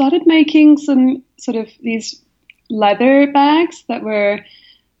 we started making some sort of these leather bags that were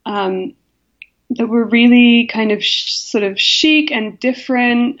really kind of sort of chic and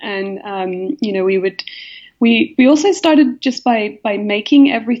different, and we we also started just by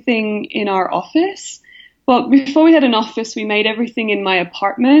making everything in our office. Well, before we had an office, we made everything in my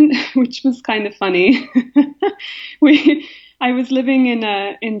apartment, which was kind of funny. I was living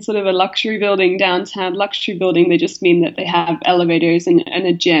in sort of a luxury building downtown. Luxury building, they just mean that they have elevators and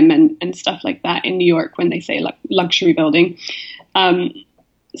a gym and stuff like that in New York when they say luxury building.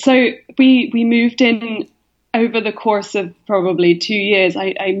 So we moved in over the course of probably 2 years.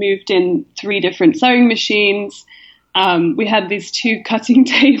 I moved in 3 different sewing machines. We had these 2 cutting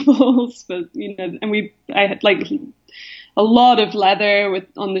tables, but and I had like a lot of leather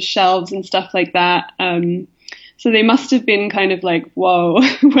on the shelves and stuff like that. So they must have been kind of like, whoa,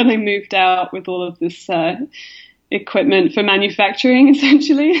 when I moved out with all of this equipment for manufacturing,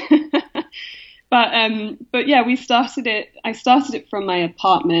 essentially. But yeah, I started it from my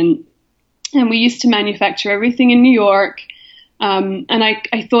apartment, and we used to manufacture everything in New York. And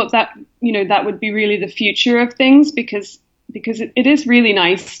I thought that, that would be really the future of things, because it is really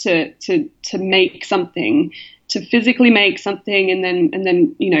nice to make something, to physically make something and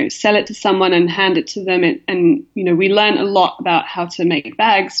then sell it to someone and hand it to them. And we learned a lot about how to make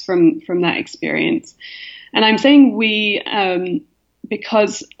bags from that experience. And I'm saying we,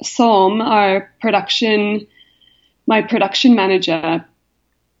 because Som, my production manager,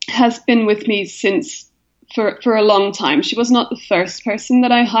 has been with me for a long time. She was not the first person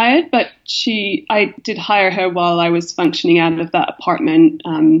that I hired, but I did hire her while I was functioning out of that apartment.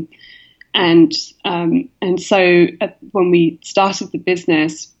 And so when we started the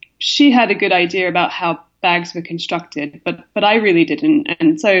business, she had a good idea about how bags were constructed, but I really didn't.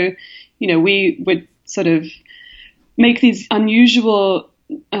 And so, we would sort of make these unusual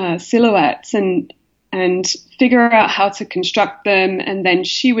silhouettes and figure out how to construct them. And then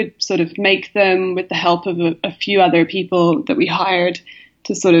she would sort of make them with the help of a few other people that we hired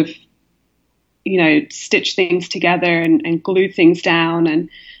to sort of, stitch things together and glue things down.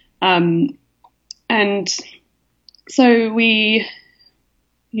 And so we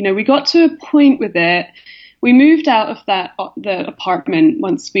got to a point with it. We moved out of the apartment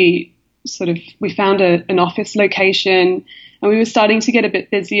once we found an office location, and we were starting to get a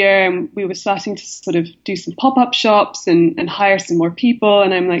bit busier, and we were starting to sort of do some pop-up shops and hire some more people.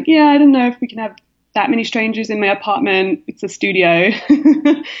 And I'm like, yeah, I don't know if we can have that many strangers in my apartment. It's a studio.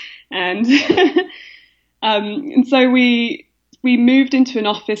 and so we moved into an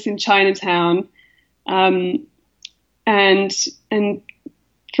office in Chinatown. And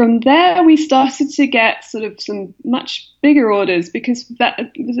from there, we started to get sort of some much bigger orders, because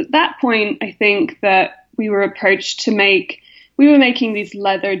it was at that point, I think, that we were approached we were making these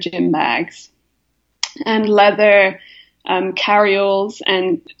leather gym bags and leather carryalls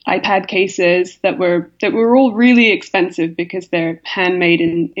and iPad cases that were all really expensive because they're handmade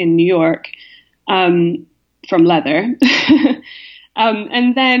in New York from leather.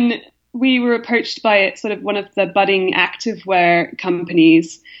 And then we were approached by sort of one of the budding activewear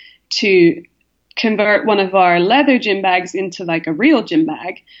companies to convert one of our leather gym bags into like a real gym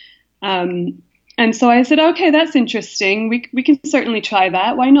bag. And so I said, okay, that's interesting. We can certainly try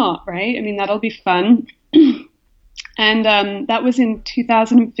that. Why not? Right? I mean, that'll be fun. And that was in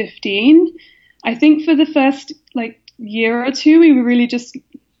 2015. I think for the first year or two, we were really just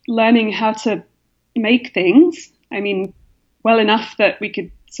learning how to make things. I mean, well enough that we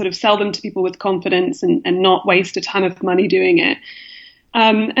could sort of sell them to people with confidence and not waste a ton of money doing it.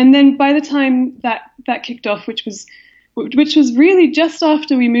 And then by the time that kicked off, which was really just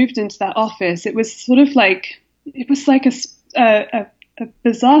after we moved into that office, it was like a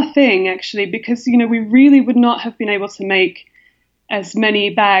bizarre thing, actually, because, we really would not have been able to make as many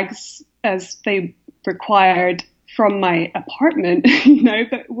bags as they required from my apartment,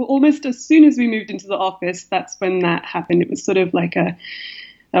 but almost as soon as we moved into the office, that's when that happened. It was sort of like a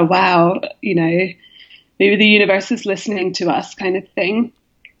wow, maybe the universe is listening to us kind of thing.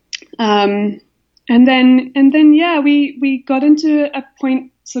 And then, yeah, we got into a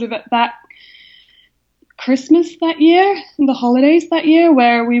point sort of at that Christmas that year and the holidays that year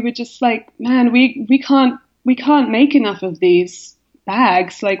where we were just like, man, we can't make enough of these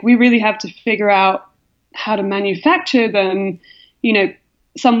bags. Like, we really have to figure out how to manufacture them,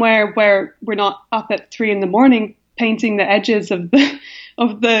 somewhere where we're not up at 3 a.m. painting the edges of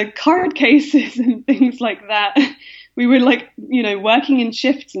the card cases and things like that. We were working in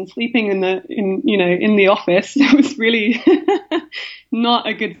shifts and sleeping in the office. It was really not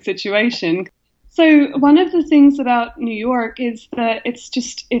a good situation. So one of the things about New York is that it's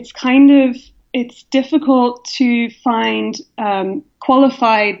difficult to find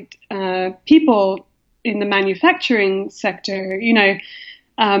qualified people in the manufacturing sector.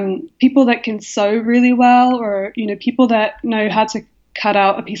 people that can sew really well, or, people that know how to cut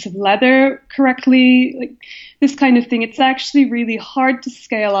out a piece of leather correctly, like this kind of thing. It's actually really hard to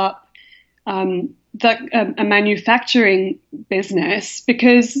scale up a manufacturing business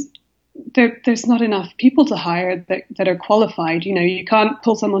because there's not enough people to hire that are qualified. You can't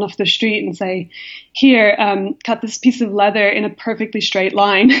pull someone off the street and say, here, cut this piece of leather in a perfectly straight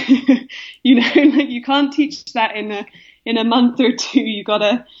line. Like you can't teach that in a month or two. You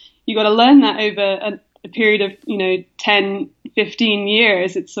gotta learn that over a period of 10, 15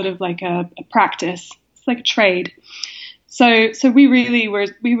 years. It's sort of like a practice. It's like a trade. So we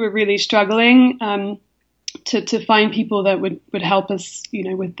were really struggling to find people that would help us,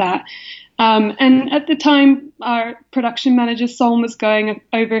 with that. And at the time, our production manager, Solm, was going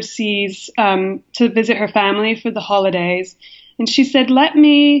overseas to visit her family for the holidays. And she said, let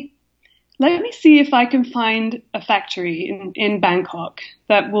me see if I can find a factory in Bangkok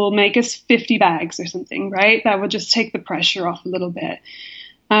that will make us 50 bags or something, right? That will just take the pressure off a little bit.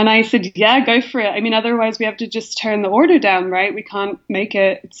 And I said, yeah, go for it. I mean, otherwise we have to just turn the order down, right? We can't make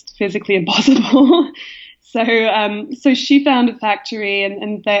it. It's physically impossible. So she found a factory,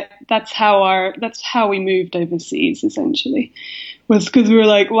 and that's how we moved overseas, essentially, was because we were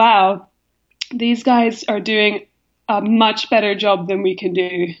like, wow, these guys are doing a much better job than we can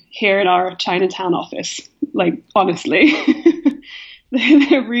do here in our Chinatown office. Like, honestly,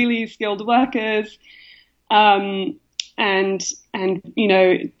 they're really skilled workers. And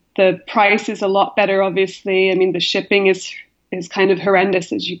the price is a lot better, obviously. I mean, the shipping is kind of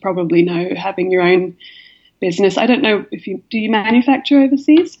horrendous, as you probably know, having your own business. I don't know do you manufacture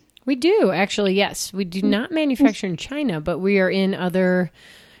overseas? We do, actually, yes. We do not manufacture in China, but we are in other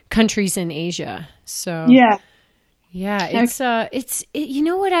countries in Asia. So yeah, it's you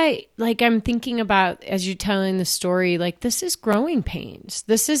know what I'm thinking about as you're telling the story, like, this is growing pains.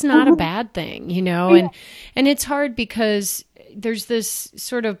 This is not a bad thing, and it's hard because there's this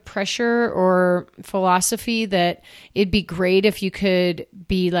sort of pressure or philosophy that it'd be great if you could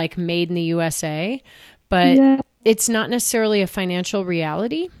be like made in the USA, but it's not necessarily a financial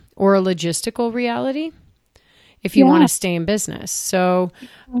reality or a logistical reality if you want to stay in business. So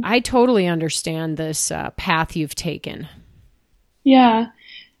I totally understand this path you've taken. Yeah.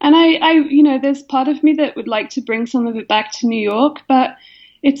 And I there's part of me that would like to bring some of it back to New York, but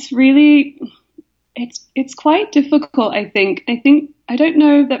it's really, it's quite difficult, I think. I don't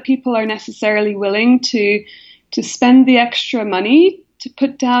know that people are necessarily willing to spend the extra money, to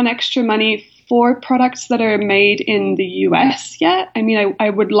put down extra money for products that are made in the US yet. I mean, I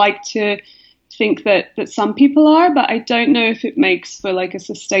would like to think that some people are, but I don't know if it makes for like a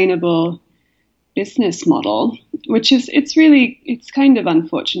sustainable business model, which is, it's kind of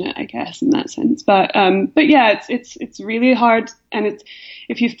unfortunate, I guess, in that sense. But yeah, it's really hard. And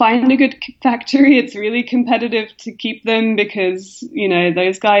if you find a good factory, it's really competitive to keep them because,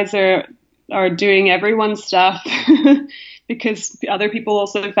 those guys are doing everyone's stuff because other people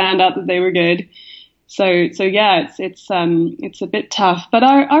also found out that they were good. So yeah, it's a bit tough, but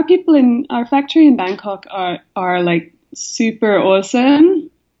our people in our factory in Bangkok are like super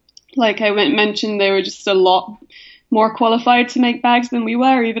awesome. Like I mentioned, they were just a lot more qualified to make bags than we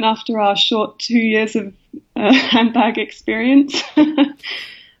were, even after our short 2 years of handbag experience.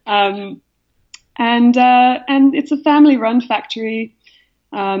 And it's a family-run factory.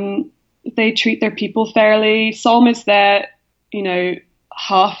 They treat their people fairly. Solm is there,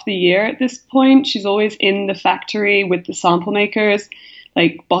 half the year at this point. She's always in the factory with the sample makers,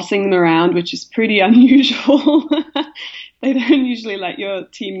 like bossing them around, which is pretty unusual. They don't usually let your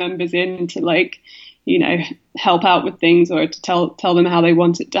team members in to help out with things or to tell them how they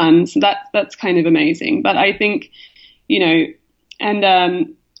want it done. So that's kind of amazing. But I think,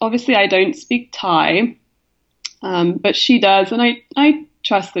 and obviously I don't speak Thai, but she does. And I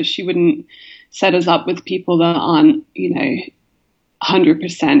trust that she wouldn't set us up with people that aren't,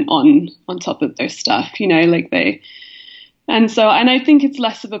 100% on top of their stuff, and I think it's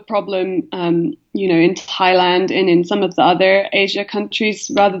less of a problem, in Thailand and in some of the other Asia countries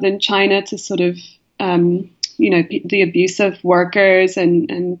rather than China to sort of, the abuse of workers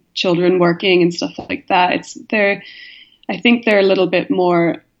and children working and stuff like that. I think they're a little bit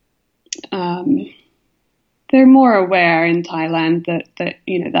more, they're more aware in Thailand that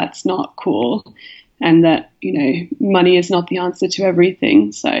that's not cool. And that, money is not the answer to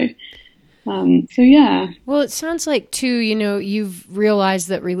everything. So yeah. Well, it sounds like too, you've realized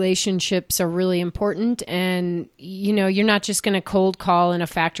that relationships are really important and, you're not just going to cold call and a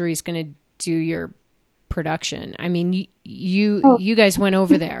factory is going to do your production. I mean, you guys went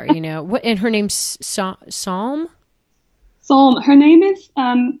over there, what, and her name's Solm? Psalm. Her name is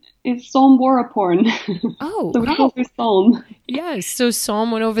Psalm Waraporn. Oh, So we call her Psalm. yes. So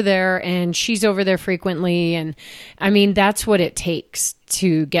Psalm went over there and she's over there frequently. And I mean, that's what it takes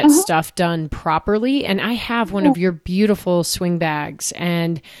to get stuff done properly. And I have one of your beautiful swing bags,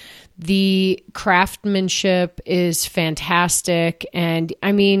 and the craftsmanship is fantastic. And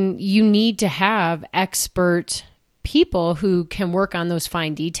I mean, you need to have expert people who can work on those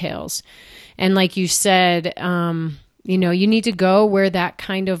fine details. And like you said, you know, you need to go where that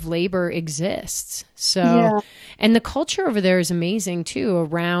kind of labor exists. So, and the culture over there is amazing too,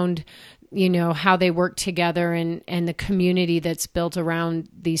 around, you know, how they work together and the community that's built around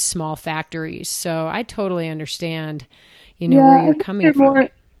these small factories. So I totally understand, you know, where you're coming from. More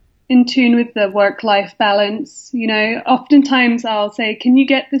in tune with the work-life balance. You know, oftentimes I'll say, can you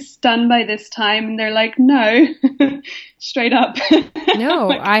get this done by this time? And they're like, no, straight up.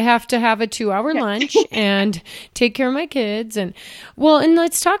 No, I have to have a 2-hour lunch and take care of my kids. And well, and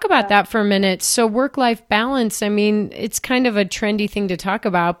let's talk about that for a minute. So work-life balance, I mean, it's kind of a trendy thing to talk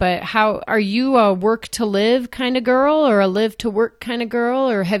about, but how are you a work to live kind of girl or a live to work kind of girl,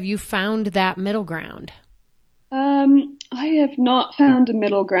 or have you found that middle ground? I have not found a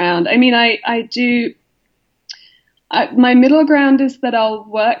middle ground. I mean, I do. My middle ground is that I'll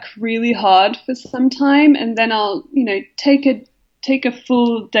work really hard for some time, and then I'll, you know, take a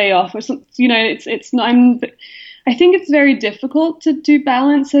full day off or something. You know, it's not. I think it's very difficult to do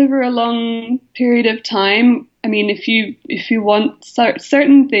balance over a long period of time. I mean, if you want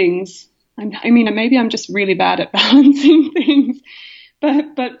certain things, I mean, maybe I'm just really bad at balancing things.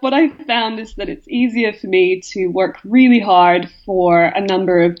 But what I've found is that it's easier for me to work really hard for a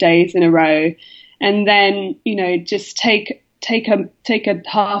number of days in a row, and then, you know, just take a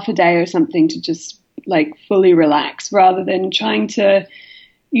half a day or something to just like fully relax, rather than trying to,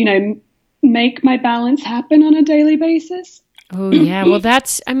 you know, make my balance happen on a daily basis. Oh yeah, well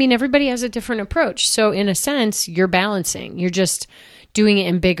I mean, everybody has a different approach. So in a sense, you're balancing. You're just doing it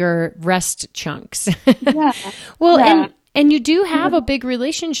in bigger rest chunks. Yeah. Well, yeah. And you do have a big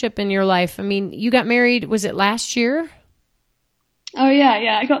relationship in your life. I mean, you got married, was it last year? Oh,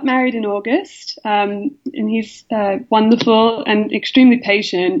 yeah. I got married in August, and he's wonderful and extremely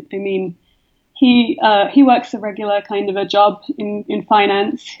patient. I mean, he works a regular kind of a job in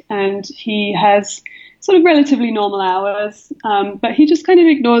finance, and he has sort of relatively normal hours, but he just kind of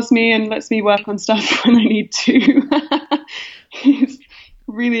ignores me and lets me work on stuff when I need to. He's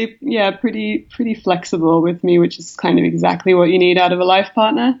really, pretty flexible with me, which is kind of exactly what you need out of a life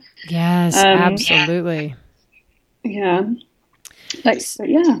partner. Yes, absolutely. Yeah. But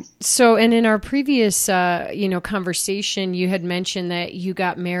yeah. So, and in our previous, conversation, you had mentioned that you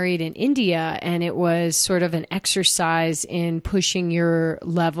got married in India, and it was sort of an exercise in pushing your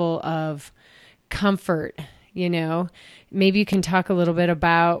level of comfort. You know, maybe you can talk a little bit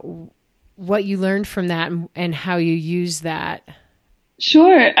about what you learned from that and how you use that.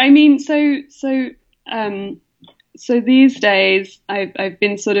 Sure. I mean, so these days I've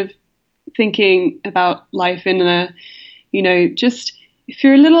been sort of thinking about life in a, you know, just if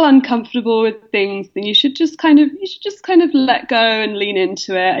you're a little uncomfortable with things, then you should just kind of let go and lean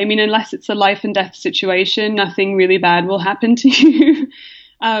into it. I mean, unless it's a life and death situation, nothing really bad will happen to you.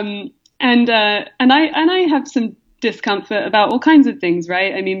 And I have some discomfort about all kinds of things,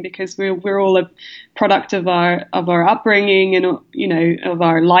 right? I mean, because we're all a product of our upbringing and, you know, of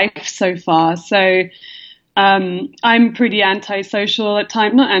our life so far. So I'm pretty antisocial at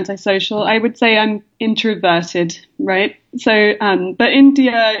times. Not antisocial, I would say I'm introverted, right? So but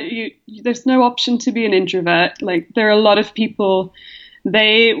India, there's no option to be an introvert. Like, there are a lot of people,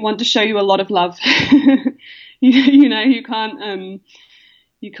 they want to show you a lot of love. you know,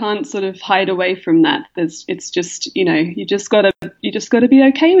 you can't sort of hide away from that. It's just, you know, you just gotta be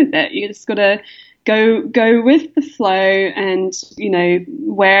okay with it. You just gotta go with the flow, and, you know,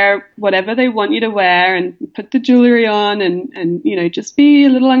 wear whatever they want you to wear, and put the jewelry on, and you know, just be a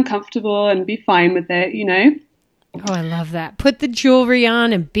little uncomfortable and be fine with it, you know. Oh, I love that. Put the jewelry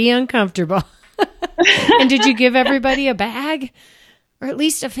on and be uncomfortable. And did you give everybody a bag, or at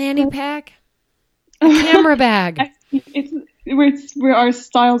least a fanny pack, a camera bag? Where our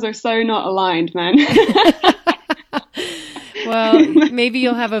styles are so not aligned, man. Well, maybe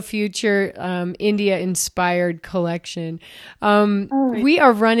you'll have a future India-inspired collection. We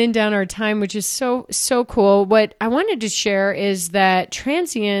are running down our time, which is so cool. What I wanted to share is that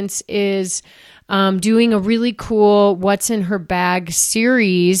Transience is doing a really cool What's in Her Bag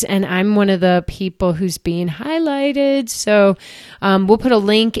series, and I'm one of the people who's being highlighted. So we'll put a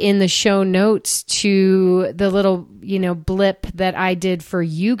link in the show notes to the little, you know, blip that I did for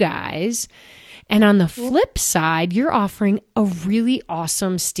you guys. And on the flip side, you're offering a really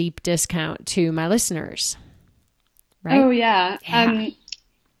awesome steep discount to my listeners. Right? Oh, yeah.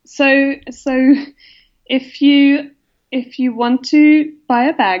 So if you want to buy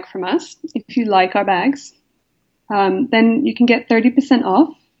a bag from us, if you like our bags, then you can get 30% off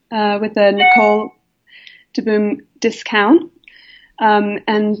with a Nicole DeBoom discount.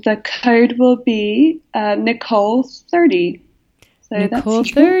 And the code will be Nicole30. So Nicole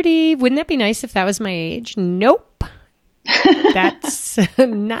 30. Wouldn't that be nice if that was my age? Nope. That's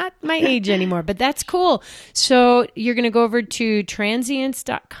not my age anymore, but that's cool. So you're going to go over to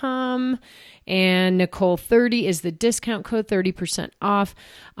transients.com and Nicole 30 is the discount code, 30% off.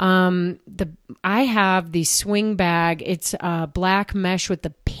 I have the swing bag. It's black mesh with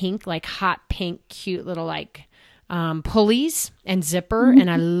the pink, like hot pink, cute little like pulleys and zipper.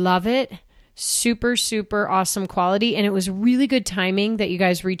 And I love it. Super, super awesome quality. And it was really good timing that you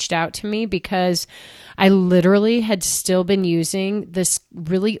guys reached out to me because I literally had still been using this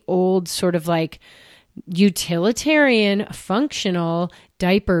really old sort of like utilitarian functional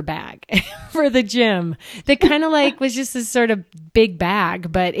diaper bag for the gym that kind of like was just this sort of big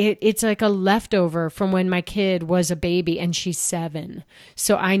bag, but it's like a leftover from when my kid was a baby and she's 7.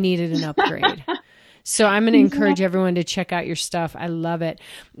 So I needed an upgrade. So I'm going to encourage everyone to check out your stuff. I love it.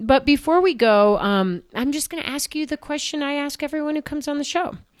 But before we go, I'm just going to ask you the question I ask everyone who comes on the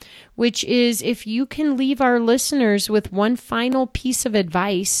show, which is if you can leave our listeners with one final piece of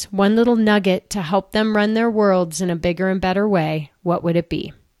advice, one little nugget to help them run their worlds in a bigger and better way, what would it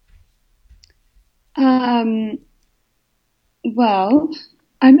be? Well,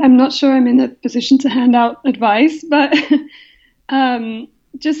 I'm not sure I'm in a position to hand out advice, but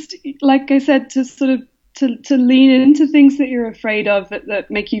just like I said, to sort of to lean into things that you're afraid of that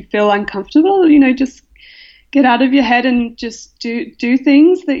make you feel uncomfortable. Just get out of your head and just do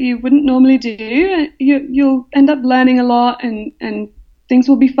things that you wouldn't normally do. You'll end up learning a lot, and things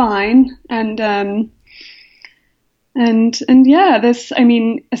will be fine. And yeah,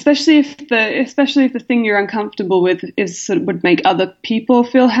 especially if the thing you're uncomfortable with is sort of would make other people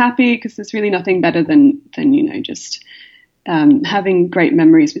feel happy, because there's really nothing better than just having great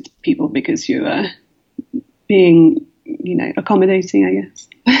memories with people because you are being, accommodating, I guess.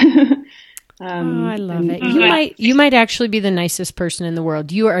 I love it. You might actually be the nicest person in the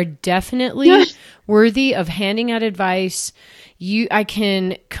world. You are definitely worthy of handing out advice. I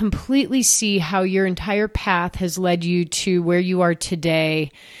can completely see how your entire path has led you to where you are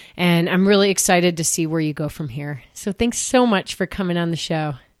today. And I'm really excited to see where you go from here. So thanks so much for coming on the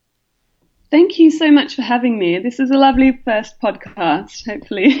show. Thank you so much for having me. This is a lovely first podcast.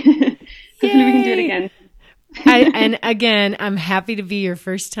 Hopefully we can do it again. And again, I'm happy to be your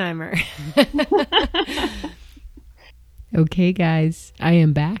first timer. Okay, guys, I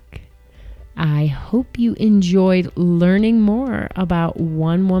am back. I hope you enjoyed learning more about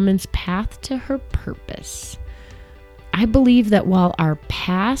one woman's path to her purpose. I believe that while our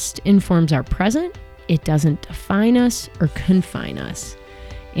past informs our present, it doesn't define us or confine us.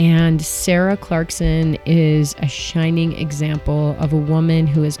 And Sarah Clarkson is a shining example of a woman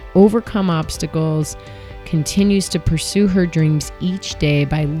who has overcome obstacles, continues to pursue her dreams each day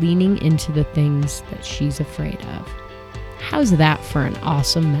by leaning into the things that she's afraid of. How's that for an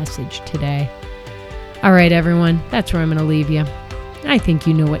awesome message today? All right, everyone, that's where I'm going to leave you. I think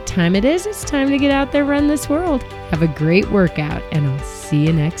you know what time it is. It's time to get out there, run this world. Have a great workout, and I'll see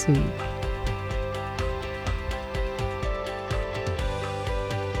you next week.